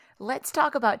Let's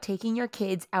talk about taking your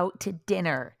kids out to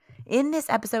dinner. In this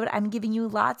episode, I'm giving you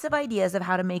lots of ideas of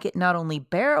how to make it not only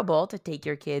bearable to take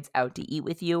your kids out to eat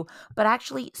with you, but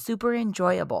actually super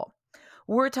enjoyable.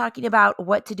 We're talking about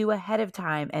what to do ahead of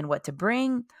time and what to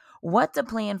bring, what to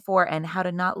plan for, and how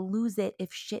to not lose it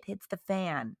if shit hits the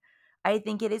fan. I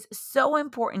think it is so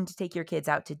important to take your kids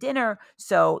out to dinner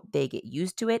so they get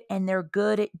used to it and they're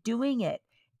good at doing it.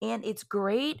 And it's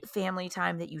great family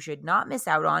time that you should not miss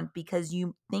out on because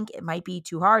you think it might be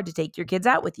too hard to take your kids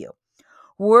out with you.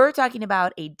 We're talking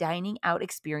about a dining out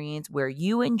experience where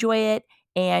you enjoy it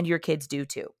and your kids do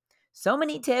too. So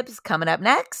many tips coming up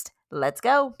next. Let's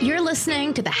go. You're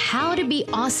listening to the How to Be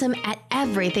Awesome at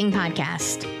Everything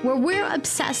podcast, where we're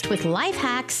obsessed with life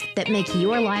hacks that make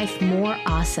your life more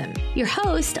awesome. Your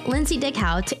host, Lindsay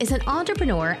Dickhout, is an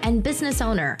entrepreneur and business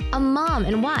owner, a mom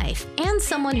and wife, and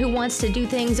someone who wants to do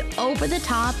things over the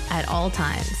top at all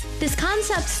times. This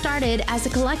concept started as a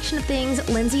collection of things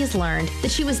Lindsay has learned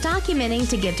that she was documenting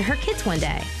to give to her kids one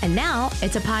day, and now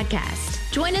it's a podcast.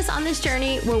 Join us on this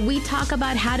journey where we talk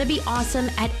about how to be awesome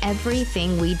at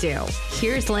everything we do.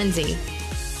 Here's Lindsay.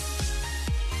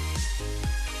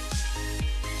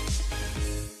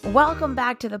 Welcome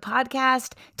back to the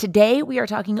podcast. Today we are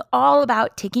talking all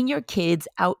about taking your kids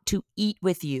out to eat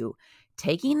with you,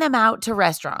 taking them out to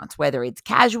restaurants, whether it's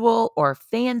casual or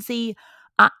fancy.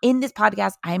 In this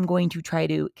podcast, I'm going to try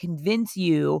to convince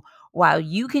you while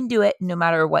you can do it no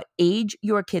matter what age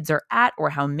your kids are at or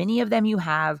how many of them you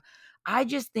have. I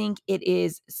just think it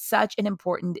is such an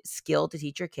important skill to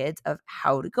teach your kids of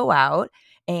how to go out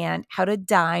and how to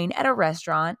dine at a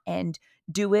restaurant and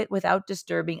do it without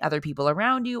disturbing other people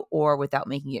around you or without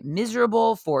making it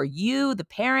miserable for you, the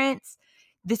parents.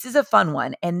 This is a fun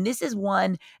one. And this is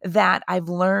one that I've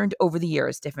learned over the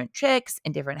years, different tricks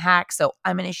and different hacks. So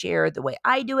I'm going to share the way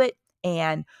I do it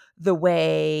and the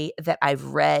way that I've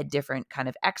read different kind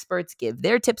of experts give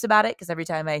their tips about it. Because every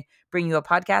time I bring you a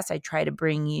podcast, I try to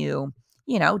bring you,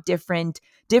 different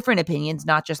opinions,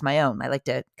 not just my own. I like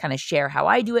to kind of share how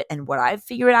I do it and what I've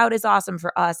figured out is awesome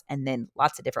for us, and then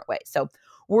lots of different ways. So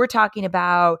we're talking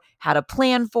about how to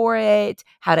plan for it,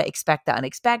 how to expect the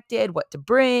unexpected, what to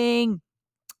bring,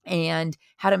 and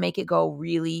how to make it go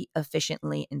really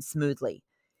efficiently and smoothly.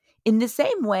 In the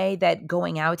same way that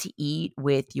going out to eat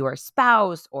with your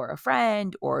spouse or a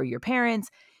friend or your parents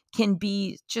can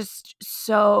be just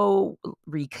so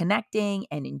reconnecting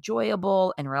and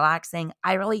enjoyable and relaxing,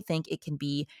 I really think it can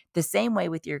be the same way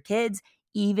with your kids,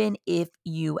 even if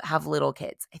you have little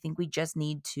kids. I think we just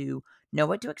need to know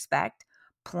what to expect,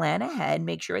 plan ahead,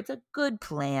 make sure it's a good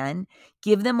plan,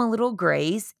 give them a little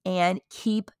grace, and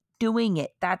keep doing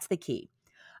it. That's the key.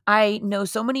 I know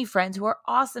so many friends who are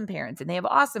awesome parents and they have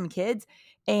awesome kids,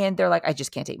 and they're like, I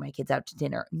just can't take my kids out to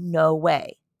dinner. No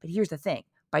way. But here's the thing.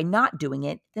 By not doing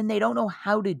it, then they don't know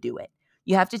how to do it.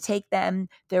 You have to take them.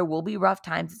 There will be rough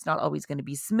times. It's not always going to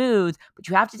be smooth, but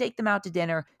you have to take them out to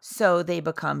dinner so they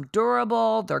become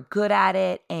durable, they're good at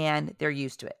it, and they're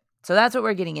used to it. So that's what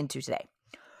we're getting into today.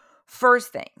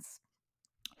 First things,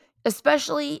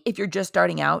 especially if you're just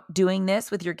starting out doing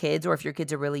this with your kids or if your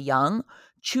kids are really young,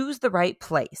 choose the right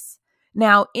place.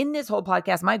 Now, in this whole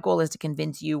podcast, my goal is to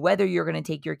convince you whether you're going to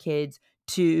take your kids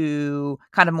to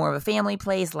kind of more of a family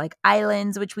place like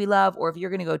Islands, which we love, or if you're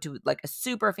going to go to like a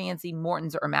super fancy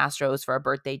Morton's or Mastro's for a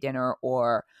birthday dinner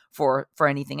or for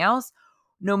anything else.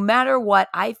 No matter what,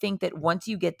 I think that once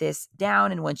you get this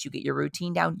down and once you get your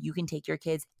routine down, you can take your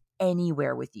kids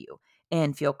anywhere with you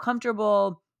and feel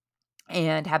comfortable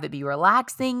and have it be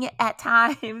relaxing at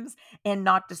times and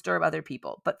not disturb other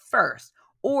people. But first,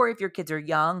 or if your kids are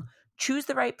young, choose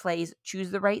the right place, choose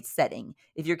the right setting.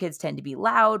 If your kids tend to be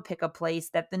loud, pick a place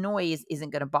that the noise isn't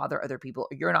going to bother other people.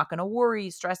 You're not going to worry,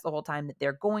 stress the whole time that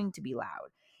they're going to be loud.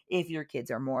 If your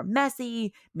kids are more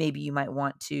messy, maybe you might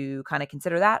want to kind of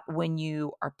consider that when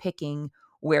you are picking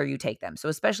where you take them. So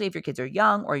especially if your kids are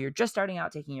young or you're just starting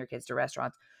out taking your kids to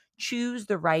restaurants, choose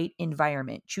the right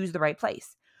environment, choose the right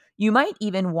place. You might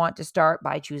even want to start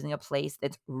by choosing a place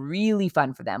that's really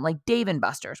fun for them, like Dave &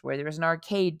 Buster's, where there's an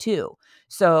arcade too.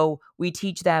 So we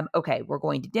teach them, okay, we're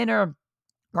going to dinner.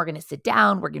 We're going to sit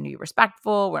down. We're going to be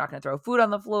respectful. We're not going to throw food on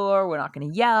the floor. We're not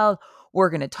going to yell. We're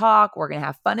going to talk. We're going to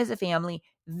have fun as a family.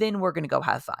 Then we're going to go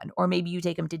have fun. Or maybe you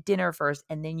take them to dinner first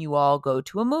and then you all go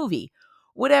to a movie.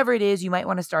 Whatever it is, you might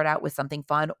want to start out with something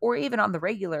fun, or even on the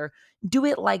regular, do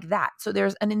it like that. So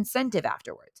there's an incentive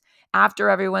afterwards. After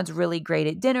everyone's really great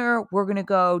at dinner, we're going to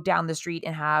go down the street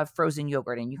and have frozen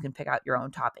yogurt and you can pick out your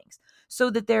own toppings so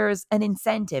that there's an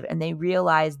incentive and they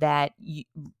realize that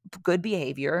good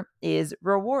behavior is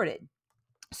rewarded.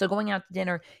 So going out to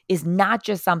dinner is not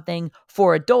just something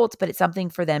for adults, but it's something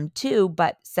for them too.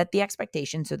 But set the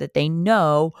expectation so that they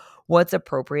know what's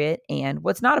appropriate and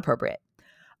what's not appropriate.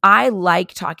 I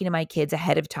like talking to my kids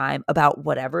ahead of time about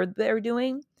whatever they're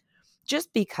doing,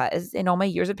 just because in all my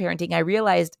years of parenting, I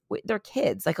realized they're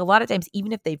kids. Like a lot of times,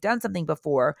 even if they've done something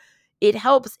before, it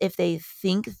helps if they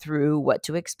think through what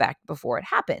to expect before it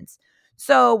happens.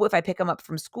 So if I pick them up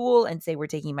from school and say we're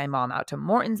taking my mom out to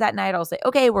Morton's that night, I'll say,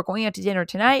 okay, we're going out to dinner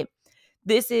tonight.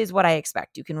 This is what I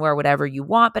expect. You can wear whatever you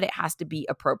want, but it has to be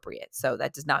appropriate. So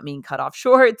that does not mean cut off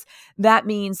shorts. That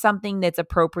means something that's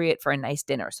appropriate for a nice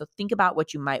dinner. So think about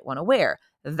what you might want to wear.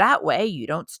 That way you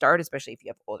don't start, especially if you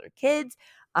have older kids,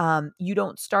 you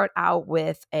don't start out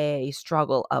with a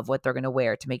struggle of what they're going to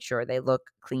wear to make sure they look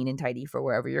clean and tidy for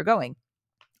wherever you're going.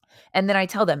 And then I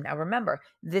tell them, now remember,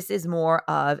 this is more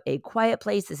of a quiet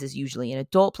place. This is usually an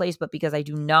adult place, but because I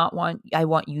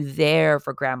want you there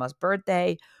for grandma's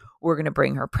birthday. We're going to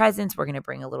bring her presents. We're going to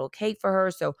bring a little cake for her.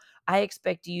 So I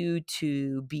expect you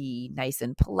to be nice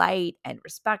and polite and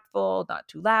respectful, not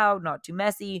too loud, not too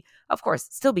messy. Of course,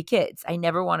 still be kids. I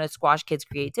never want to squash kids'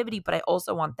 creativity, but I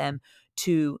also want them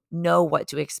to know what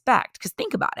to expect. Because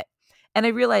think about it. And I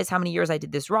realize how many years I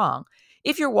did this wrong.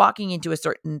 If you're walking into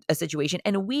a situation,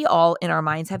 and we all in our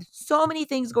minds have so many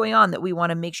things going on that we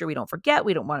want to make sure we don't forget,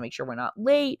 we don't want to make sure we're not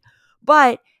late,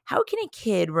 but how can a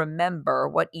kid remember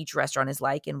what each restaurant is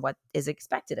like and what is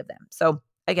expected of them? So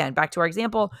again, back to our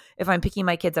example, if I'm picking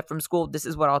my kids up from school, this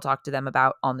is what I'll talk to them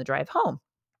about on the drive home.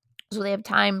 So they have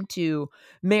time to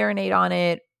marinate on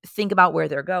it, think about where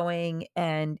they're going,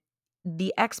 and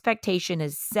the expectation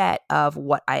is set of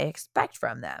what I expect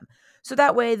from them. So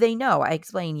that way they know. I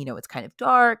explain, it's kind of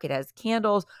dark, it has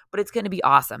candles, but it's going to be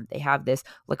awesome. They have this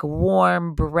like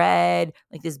warm bread,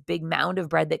 like this big mound of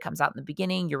bread that comes out in the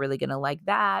beginning. You're really going to like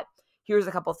that. Here's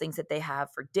a couple things that they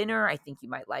have for dinner. I think you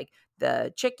might like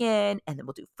the chicken, and then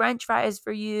we'll do French fries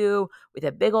for you with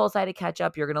a big old side of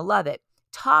ketchup. You're going to love it.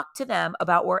 Talk to them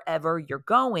about wherever you're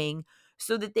going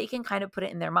so that they can kind of put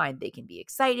it in their mind. They can be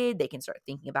excited. They can start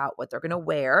thinking about what they're going to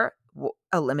wear.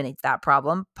 Eliminates that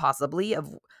problem possibly of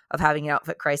having an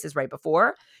outfit crisis right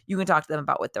before. You can talk to them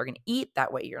about what they're going to eat.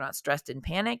 That way you're not stressed and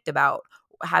panicked about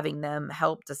having them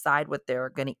help decide what they're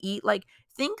going to eat. Like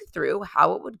think through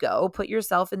how it would go. Put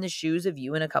yourself in the shoes of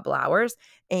you in a couple hours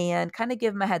and kind of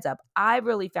give them a heads up. I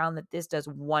really found that this does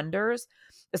wonders,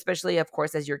 especially of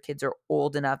course as your kids are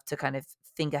old enough to kind of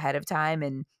think ahead of time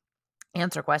and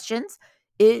answer questions.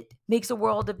 It makes a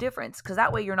world of difference because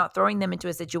that way you're not throwing them into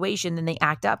a situation and they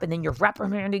act up and then you're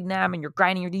reprimanding them and you're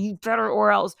grinding your teeth better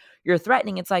or else you're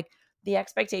threatening. It's like the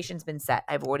expectation's been set.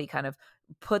 I've already kind of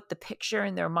put the picture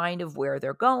in their mind of where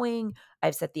they're going.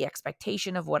 I've set the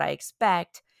expectation of what I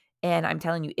expect. And I'm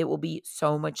telling you, it will be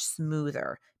so much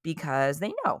smoother because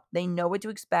they know what to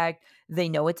expect. They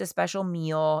know it's a special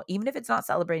meal. Even if it's not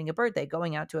celebrating a birthday,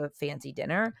 going out to a fancy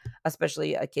dinner,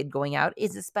 especially a kid going out,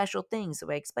 is a special thing. So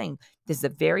I explain, this is a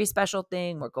very special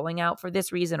thing. We're going out for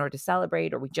this reason or to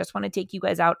celebrate, or we just want to take you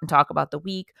guys out and talk about the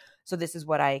week. So this is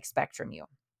what I expect from you.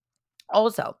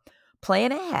 Also,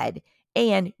 plan ahead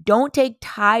and don't take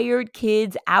tired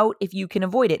kids out if you can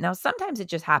avoid it. Now, sometimes it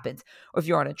just happens. Or if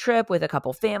you're on a trip with a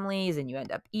couple families and you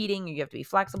end up eating, you have to be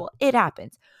flexible. It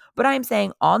happens. But I'm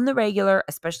saying on the regular,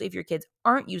 especially if your kids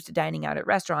aren't used to dining out at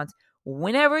restaurants,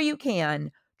 whenever you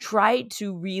can, try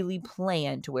to really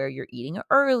plan to where you're eating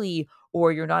early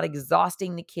or you're not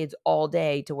exhausting the kids all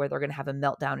day to where they're going to have a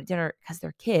meltdown at dinner because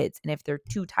they're kids. And if they're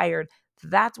too tired,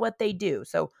 that's what they do.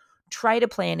 So try to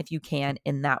plan if you can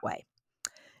in that way.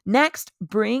 Next,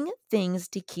 bring things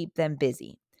to keep them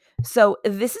busy. So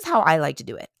this is how I like to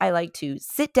do it. I like to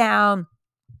sit down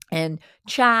and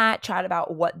chat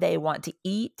about what they want to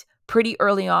eat pretty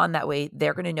early on. That way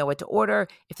they're going to know what to order.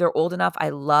 If they're old enough, I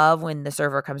love when the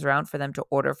server comes around for them to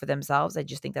order for themselves. I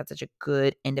just think that's such a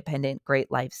good, independent,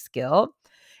 great life skill.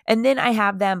 And then I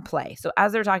have them play. So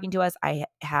as they're talking to us, I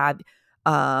have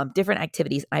different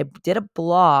activities. I did a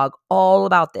blog all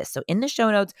about this. So in the show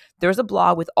notes, there's a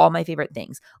blog with all my favorite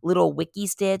things. Little wiki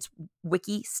sticks.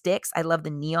 I love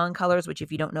the neon colors, which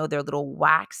if you don't know, they're little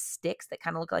wax sticks that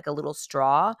kind of look like a little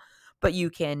straw, but you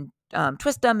can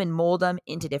twist them and mold them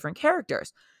into different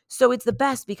characters. So it's the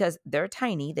best because they're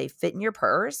tiny. They fit in your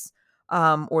purse.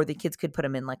 Or the kids could put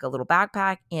them in like a little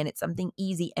backpack, and it's something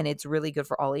easy and it's really good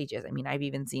for all ages. I mean, I've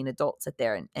even seen adults sit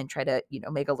there and try to,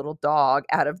 make a little dog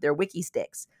out of their wiki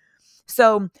sticks.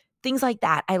 So things like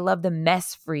that. I love the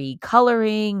mess-free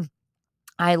coloring.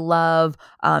 I love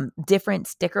different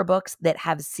sticker books that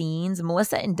have scenes.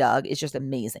 Melissa and Doug is just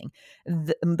amazing.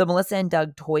 The Melissa and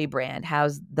Doug toy brand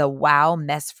has the Wow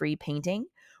Mess-Free painting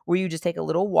where you just take a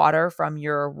little water from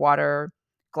your water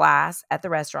glass at the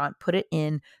restaurant, put it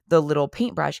in the little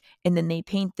paintbrush, and then they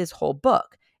paint this whole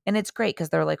book. And it's great because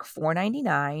they're like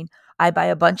 $4.99. I buy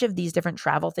a bunch of these different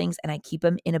travel things and I keep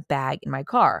them in a bag in my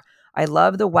car. I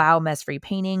love the Wow Mess-Free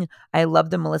Painting. I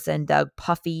love the Melissa and Doug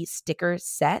puffy sticker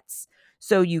sets.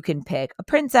 So you can pick a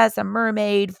princess, a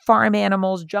mermaid, farm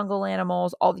animals, jungle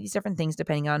animals, all these different things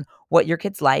depending on what your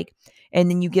kids like.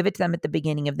 And then you give it to them at the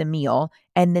beginning of the meal.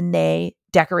 And then they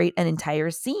decorate an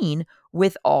entire scene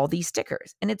with all these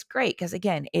stickers. And it's great because,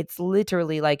 again, it's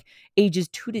literally like ages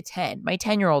 2 to 10. My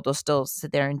 10-year-old will still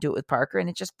sit there and do it with Parker. And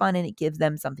it's just fun and it gives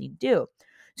them something to do.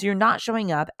 So you're not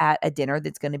showing up at a dinner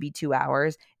that's going to be 2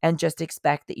 hours and just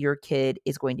expect that your kid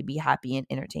is going to be happy and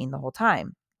entertained the whole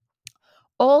time.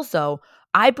 Also,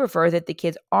 I prefer that the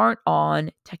kids aren't on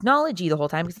technology the whole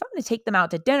time because if I'm going to take them out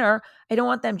to dinner, I don't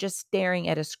want them just staring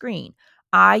at a screen.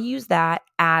 I use that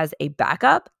as a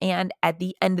backup and at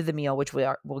the end of the meal, which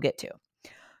we'll get to.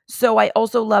 So I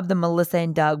also love the Melissa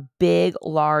and Doug big,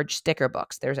 large sticker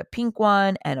books. There's a pink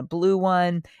one and a blue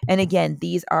one. And again,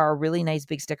 these are really nice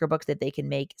big sticker books that they can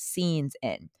make scenes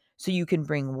in. So you can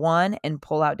bring one and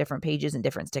pull out different pages and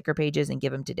different sticker pages and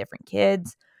give them to different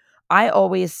kids. I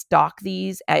always stock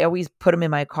these. I always put them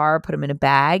in my car, put them in a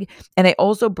bag. And I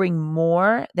also bring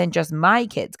more than just my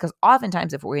kids because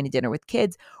oftentimes if we're going to dinner with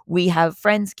kids, we have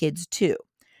friends' kids too.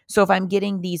 So if I'm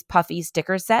getting these puffy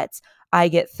sticker sets, I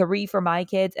get 3 for my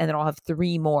kids and then I'll have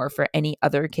 3 more for any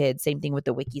other kids. Same thing with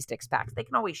the Wiki Sticks packs. They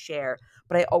can always share,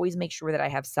 but I always make sure that I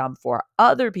have some for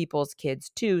other people's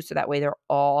kids too. So that way they're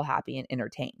all happy and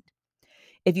entertained.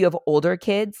 If you have older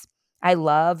kids, I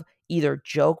love either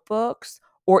joke books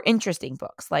or interesting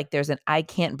books. Like there's an I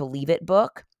Can't Believe It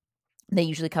book. They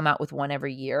usually come out with one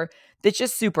every year that's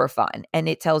just super fun. And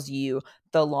it tells you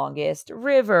the longest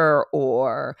river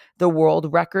or the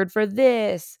world record for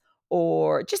this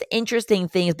or just interesting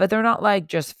things, but they're not like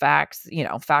just facts,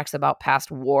 facts about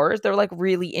past wars. They're like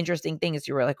really interesting things.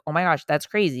 You were like, oh my gosh, that's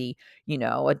crazy,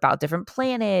 about different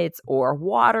planets or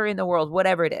water in the world,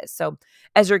 whatever it is. So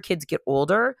as your kids get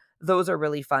older, those are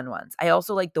really fun ones. I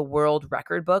also like the world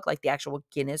record book, like the actual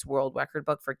Guinness World Record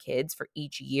book for kids for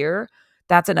each year.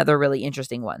 That's another really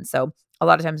interesting one. So a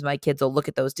lot of times my kids will look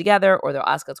at those together or they'll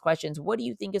ask us questions. What do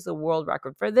you think is the world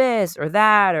record for this or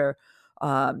that? Or,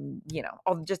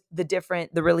 all just the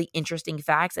really interesting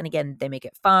facts. And again, they make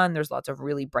it fun. There's lots of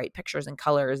really bright pictures and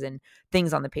colors and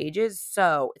things on the pages.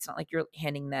 So it's not like you're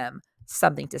handing them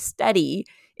something to study.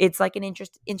 It's like an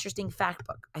interesting fact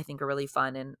book. I think are really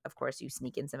fun. And of course, you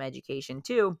sneak in some education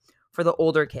too for the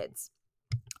older kids.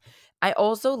 I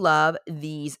also love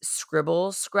these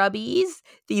Scribble Scrubbies,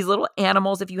 these little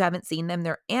animals. If you haven't seen them,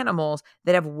 they're animals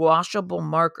that have washable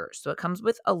markers. So it comes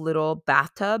with a little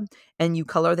bathtub and you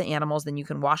color the animals, then you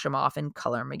can wash them off and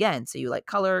color them again. So you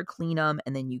color, clean them,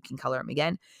 and then you can color them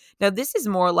again. Now, this is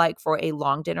more like for a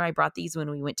long dinner. I brought these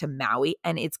when we went to Maui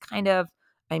and it's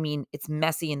it's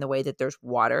messy in the way that there's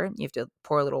water. You have to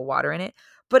pour a little water in it.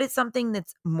 But it's something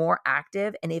that's more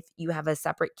active. And if you have a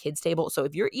separate kids table, so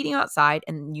if you're eating outside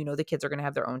and the kids are going to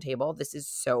have their own table, this is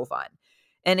so fun.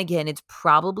 And again, it's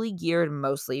probably geared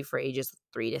mostly for ages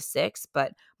 3 to 6,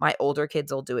 but my older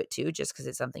kids will do it too, just because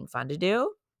it's something fun to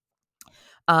do.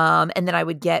 And then I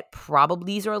would get probably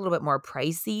these are a little bit more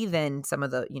pricey than some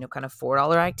of the, kind of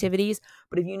 $4 activities.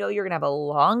 But if you're going to have a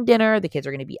long dinner, the kids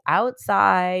are going to be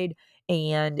outside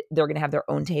and they're going to have their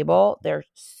own table. They're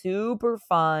super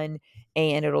fun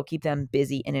and it'll keep them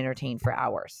busy and entertained for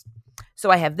hours. So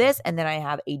I have this and then I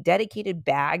have a dedicated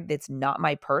bag that's not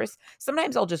my purse.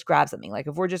 Sometimes I'll just grab something. Like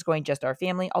if we're just going just our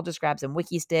family, I'll just grab some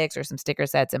Wiki Sticks or some sticker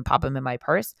sets and pop them in my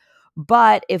purse.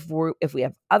 But if we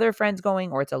have other friends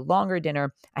going or it's a longer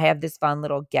dinner, I have this fun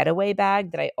little getaway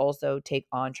bag that I also take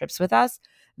on trips with us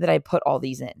that I put all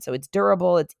these in. So it's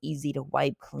durable, it's easy to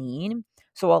wipe clean.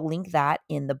 So I'll link that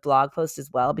in the blog post as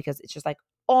well because it's just like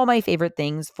all my favorite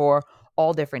things for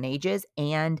all different ages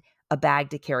and a bag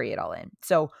to carry it all in.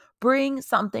 So bring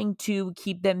something to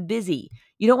keep them busy.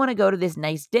 You don't want to go to this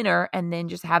nice dinner and then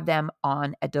just have them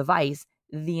on a device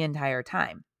the entire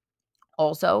time.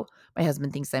 Also, my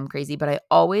husband thinks I'm crazy, but I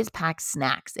always pack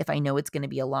snacks if I know it's going to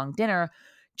be a long dinner,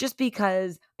 just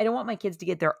because I don't want my kids to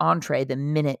get their entree the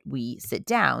minute we sit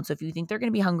down. So if you think they're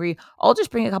going to be hungry, I'll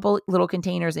just bring a couple little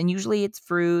containers and usually it's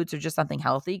fruits or just something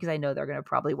healthy because I know they're going to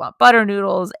probably want butter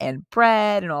noodles and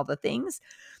bread and all the things.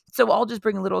 So I'll just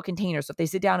bring a little container. So if they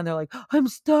sit down and they're like, I'm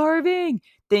starving,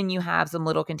 then you have some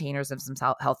little containers of some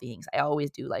healthy things. I always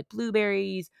do like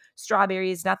blueberries,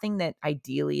 strawberries, nothing that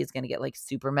ideally is going to get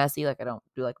super messy. Like I don't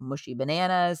do mushy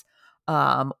bananas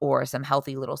or some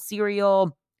healthy little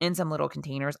cereal in some little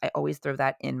containers. I always throw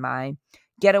that in my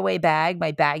getaway bag,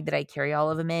 my bag that I carry all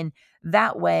of them in.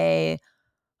 That way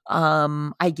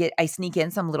I sneak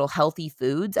in some little healthy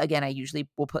foods. Again, I usually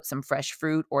will put some fresh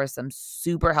fruit or some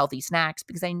super healthy snacks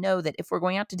because I know that if we're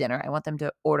going out to dinner, I want them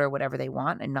to order whatever they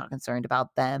want. I'm not concerned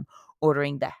about them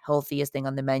ordering the healthiest thing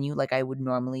on the menu like I would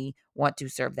normally want to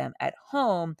serve them at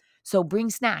home. So bring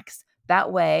snacks.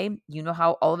 That way, you know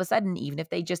how all of a sudden, even if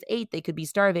they just ate, they could be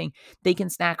starving. They can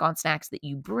snack on snacks that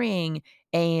you bring,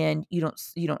 and you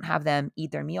don't have them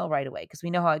eat their meal right away because we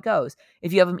know how it goes.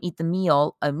 If you have them eat the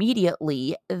meal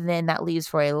immediately, then that leaves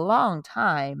for a long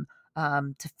time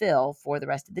to fill for the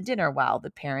rest of the dinner while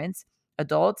the parents,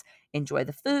 adults, enjoy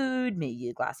the food, maybe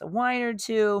a glass of wine or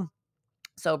two.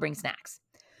 So bring snacks.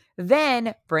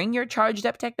 Then bring your charged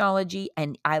up technology.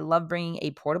 And I love bringing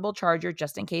a portable charger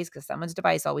just in case, because someone's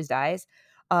device always dies,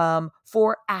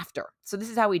 for after. So this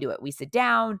is how we do it. We sit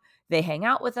down, they hang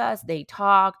out with us, they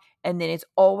talk, and then it's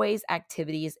always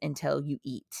activities until you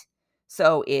eat.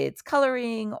 So it's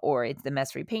coloring, or it's the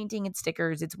mess free painting, it's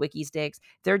stickers, it's wiki sticks.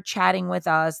 They're chatting with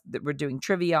us. We're doing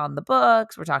trivia on the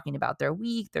books. We're talking about their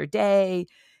week, their day,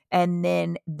 and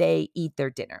then they eat their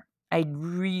dinner. I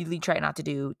really try not to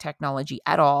do technology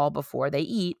at all before they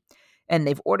eat, and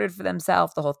they've ordered for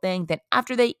themselves the whole thing. Then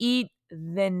after they eat,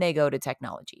 then they go to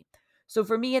technology. So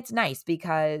for me, it's nice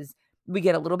because we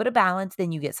get a little bit of balance.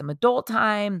 Then you get some adult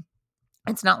time.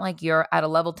 It's not like you're at a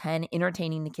level 10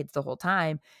 entertaining the kids the whole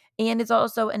time. And it's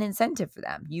also an incentive for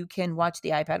them. You can watch the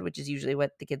iPad, which is usually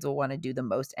what the kids will want to do the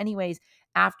most, anyways.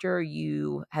 After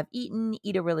you have eaten,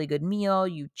 eat a really good meal,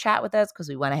 you chat with us because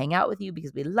we want to hang out with you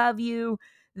because we love you.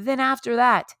 Then after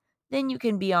that, then you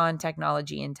can be on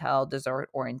technology until dessert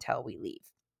or until we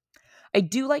leave. I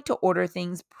do like to order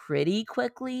things pretty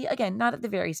quickly. Again, not at the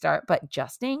very start, but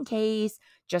just in case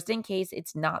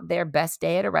it's not their best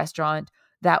day at a restaurant.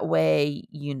 That way,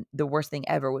 the worst thing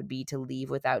ever would be to leave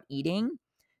without eating.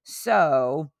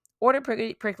 So order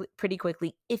pretty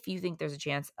quickly if you think there's a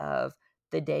chance of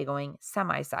the day going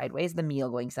semi sideways, the meal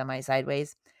going semi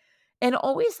sideways. And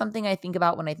always something I think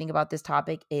about when I think about this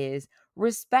topic is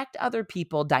respect other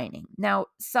people dining. Now,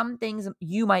 some things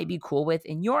you might be cool with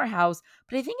in your house,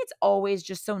 but I think it's always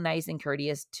just so nice and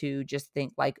courteous to just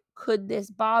think like, could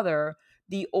this bother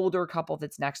the older couple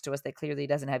that's next to us that clearly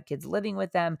doesn't have kids living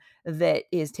with them, that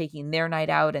is taking their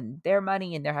night out and their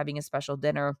money and they're having a special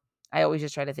dinner? I always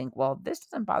just try to think, well, this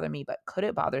doesn't bother me, but could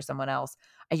it bother someone else?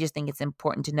 I just think it's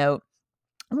important to note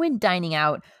when dining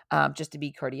out, just to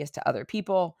be courteous to other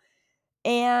people.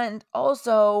 And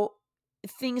also,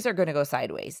 things are going to go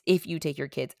sideways if you take your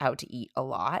kids out to eat a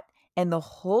lot. And the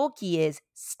whole key is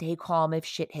stay calm if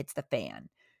shit hits the fan.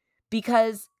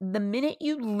 Because the minute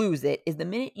you lose it is the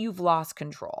minute you've lost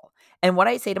control. And what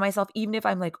I say to myself, even if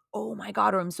I'm like, oh my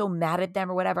God, or I'm so mad at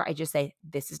them or whatever, I just say,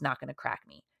 this is not going to crack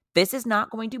me. This is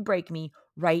not going to break me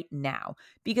right now.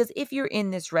 Because if you're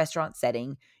in this restaurant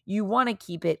setting, you want to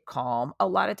keep it calm. A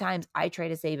lot of times I try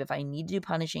to save, if I need to do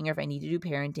punishing or if I need to do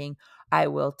parenting, I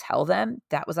will tell them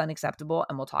that was unacceptable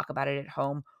and we'll talk about it at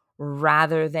home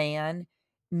rather than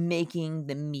making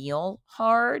the meal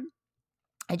hard.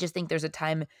 I just think there's a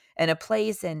time and a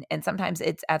place, and sometimes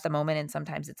it's at the moment and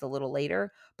sometimes it's a little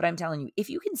later. But I'm telling you, if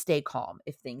you can stay calm,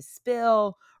 if things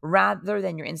spill, rather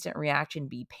than your instant reaction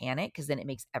be panic, because then it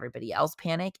makes everybody else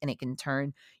panic and it can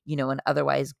turn, an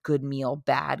otherwise good meal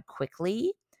bad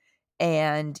quickly.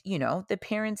 And, the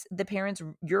parents,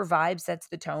 your vibe sets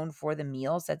the tone for the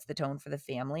meal, sets the tone for the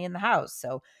family in the house.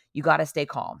 So you got to stay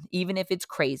calm. Even if it's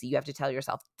crazy, you have to tell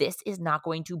yourself, this is not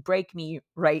going to break me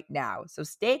right now. So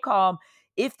stay calm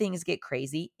if things get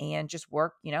crazy and just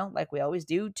work, like we always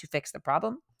do, to fix the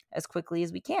problem as quickly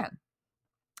as we can.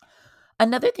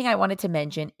 Another thing I wanted to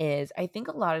mention is I think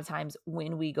a lot of times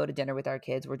when we go to dinner with our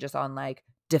kids, we're just on like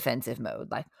defensive mode.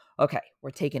 Like, okay, we're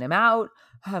taking them out.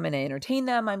 I'm going to entertain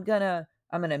them. I'm going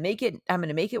to make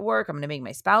it work. I'm going to make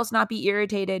my spouse not be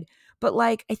irritated. But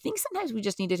like, I think sometimes we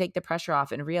just need to take the pressure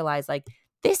off and realize like,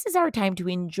 this is our time to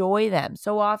enjoy them.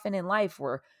 So often in life,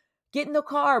 we're get in the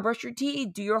car, brush your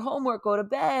teeth, do your homework, go to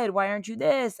bed. Why aren't you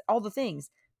this? All the things.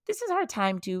 This is our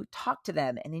time to talk to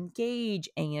them and engage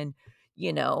and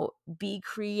be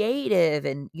creative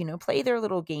and, play their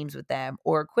little games with them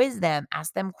or quiz them,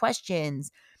 ask them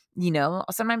questions.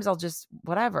 Sometimes I'll just,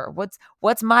 whatever,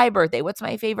 what's my birthday? What's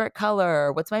my favorite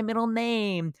color? What's my middle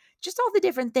name? Just all the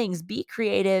different things. Be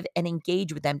creative and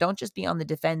engage with them. Don't just be on the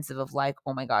defensive of like,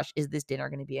 oh my gosh, is this dinner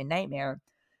going to be a nightmare?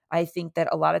 I think that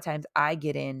a lot of times I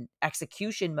get in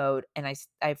execution mode and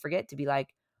I forget to be like,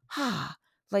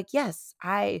 like, yes,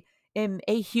 I am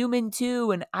a human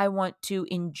too. And I want to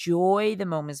enjoy the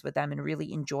moments with them and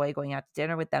really enjoy going out to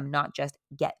dinner with them, not just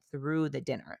get through the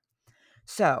dinner.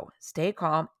 So stay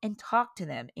calm and talk to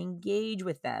them, engage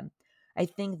with them. I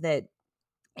think that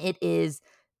it is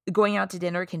going out to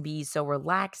dinner can be so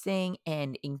relaxing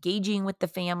and engaging with the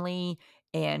family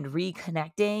and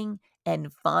reconnecting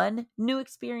and fun, new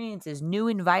experiences, new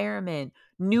environment,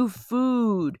 new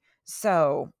food.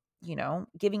 So,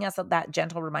 giving us that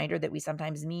gentle reminder that we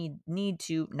sometimes need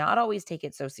to not always take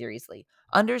it so seriously.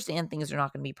 Understand things are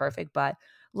not going to be perfect, but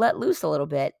let loose a little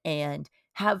bit and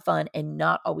have fun and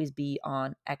not always be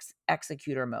on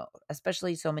executor mode.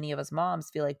 Especially so many of us moms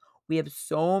feel like we have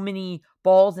so many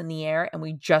balls in the air and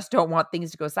we just don't want things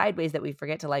to go sideways that we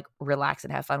forget to like relax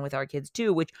and have fun with our kids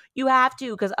too, which you have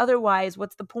to, because otherwise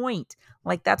what's the point?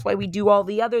 Like that's why we do all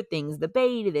the other things, the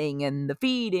bathing and the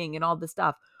feeding and all the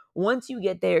stuff. Once you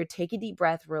get there, take a deep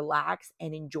breath, relax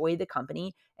and enjoy the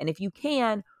company. And if you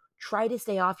can, try to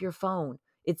stay off your phone.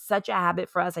 It's such a habit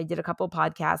for us. I did a couple of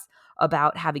podcasts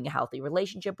about having a healthy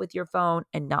relationship with your phone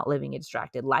and not living a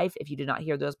distracted life. If you did not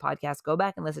hear those podcasts, go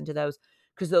back and listen to those,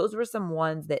 because those were some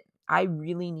ones that I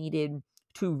really needed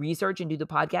to research and do the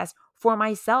podcast for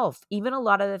myself. Even a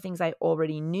lot of the things I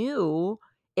already knew,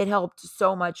 it helped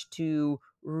so much to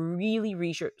really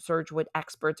research what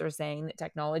experts are saying that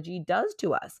technology does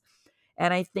to us.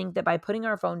 And I think that by putting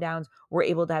our phone down, we're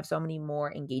able to have so many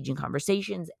more engaging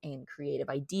conversations and creative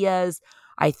ideas.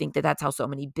 I think that that's how so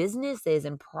many businesses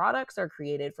and products are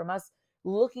created, from us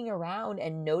looking around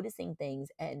and noticing things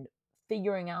and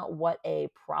figuring out what a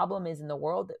problem is in the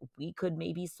world that we could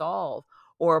maybe solve,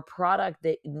 or a product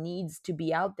that needs to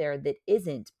be out there that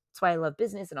isn't. That's why I love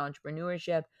business and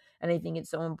entrepreneurship. And I think it's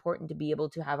so important to be able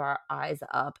to have our eyes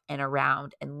up and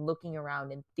around and looking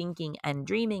around and thinking and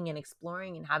dreaming and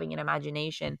exploring and having an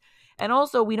imagination. And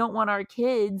also, we don't want our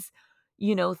kids,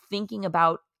 thinking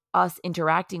about us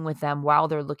interacting with them while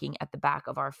they're looking at the back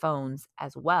of our phones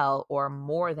as well, or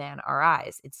more than our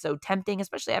eyes. It's so tempting,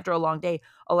 especially after a long day.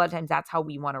 A lot of times that's how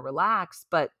we want to relax.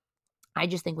 But I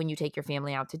just think when you take your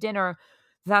family out to dinner,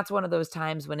 that's one of those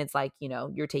times when it's like,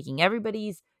 you're taking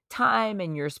everybody's time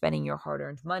and you're spending your hard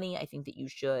earned money. I think that you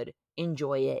should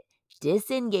enjoy it,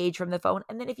 disengage from the phone.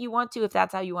 And then if you want to, if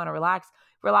that's how you want to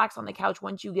relax on the couch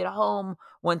once you get home,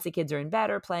 once the kids are in bed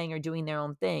or playing or doing their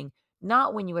own thing.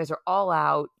 Not when you guys are all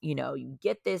out, you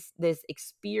get this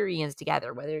experience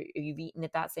together, whether you've eaten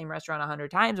at that same restaurant 100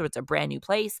 times or it's a brand new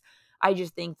place. I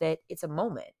just think that it's a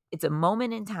moment. It's a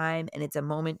moment in time, and it's a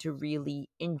moment to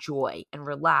really enjoy and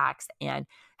relax and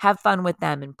have fun with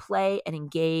them and play and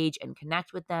engage and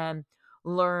connect with them.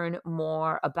 Learn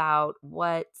more about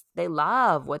what they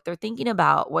love, what they're thinking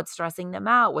about, what's stressing them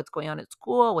out, what's going on at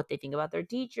school, what they think about their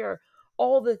teacher,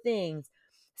 all the things.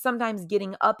 Sometimes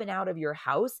getting up and out of your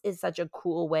house is such a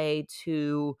cool way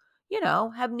to,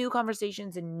 have new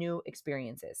conversations and new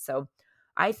experiences. So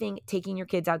I think taking your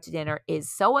kids out to dinner is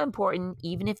so important,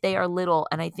 even if they are little.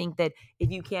 And I think that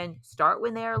if you can start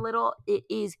when they are little, it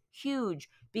is huge,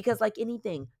 because like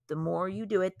anything, the more you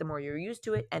do it, the more you're used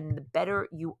to it, and the better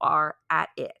you are at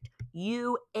it.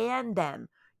 You and them.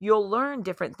 You'll learn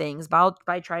different things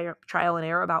by trial and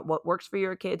error about what works for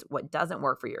your kids, what doesn't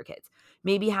work for your kids.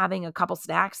 Maybe having a couple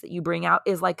snacks that you bring out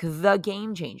is like the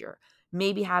game changer.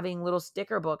 Maybe having little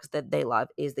sticker books that they love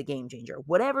is the game changer.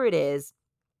 Whatever it is,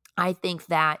 I think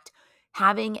that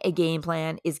having a game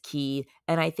plan is key,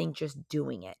 and I think just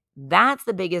doing it. That's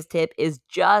the biggest tip, is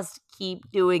just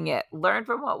keep doing it. Learn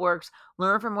from what works,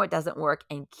 learn from what doesn't work,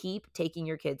 and keep taking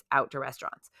your kids out to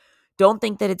restaurants. Don't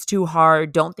think that it's too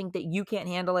hard. Don't think that you can't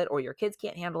handle it or your kids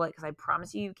can't handle it, because I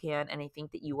promise you can, and I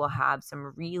think that you will have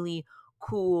some really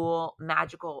cool,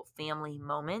 magical family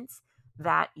moments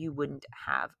that you wouldn't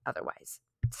have otherwise.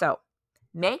 So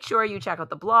make sure you check out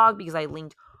the blog, because I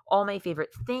linked all my favorite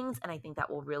things, and I think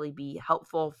that will really be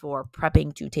helpful for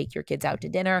prepping to take your kids out to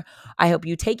dinner. I hope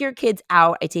you take your kids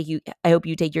out. I hope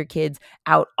you take your kids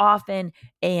out often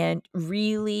and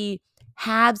really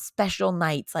have special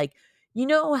nights. Like,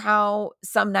 how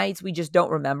some nights we just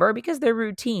don't remember because they're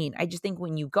routine. I just think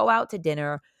when you go out to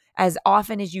dinner as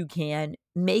often as you can,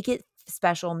 make it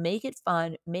special, make it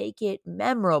fun, make it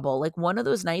memorable. Like one of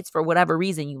those nights, for whatever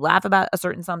reason, you laugh about a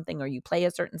certain something, or you play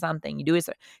a certain something, you do it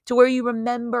to where you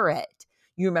remember it.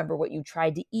 You remember what you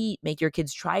tried to eat, make your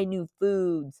kids try new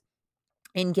foods,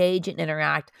 engage and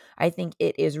interact. I think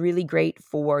it is really great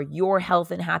for your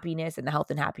health and happiness, and the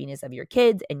health and happiness of your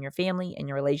kids and your family and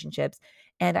your relationships.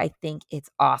 And I think it's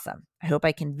awesome. I hope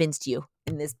I convinced you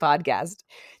in this podcast.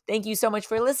 Thank you so much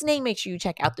for listening. Make sure you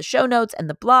check out the show notes and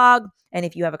the blog. And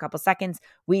if you have a couple seconds,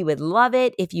 we would love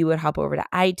it if you would hop over to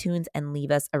iTunes and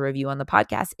leave us a review on the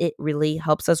podcast. It really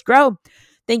helps us grow.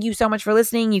 Thank you so much for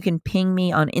listening. You can ping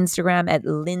me on Instagram at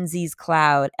Lindsay's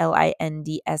Cloud,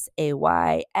 LINDSAYS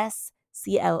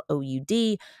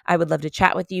CLOUD. I would love to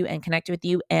chat with you and connect with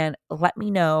you, and let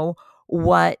me know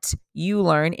what you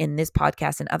learn in this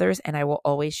podcast and others, and I will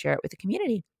always share it with the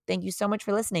community. Thank you so much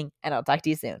for listening, and I'll talk to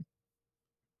you soon.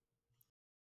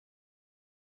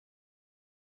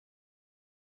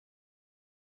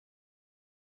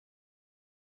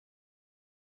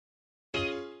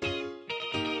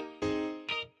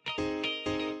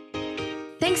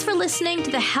 Thanks for listening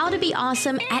to the How to Be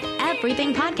Awesome at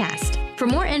Everything podcast. For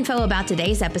more info about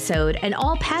today's episode and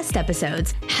all past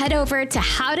episodes, head over to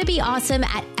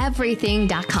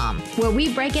howtobeawesomeateverything.com, where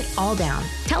we break it all down.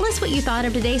 Tell us what you thought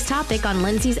of today's topic on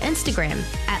Lindsay's Instagram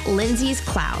at Lindsay's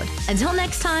Cloud. Until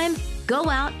next time, go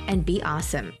out and be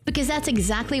awesome, because that's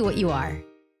exactly what you are.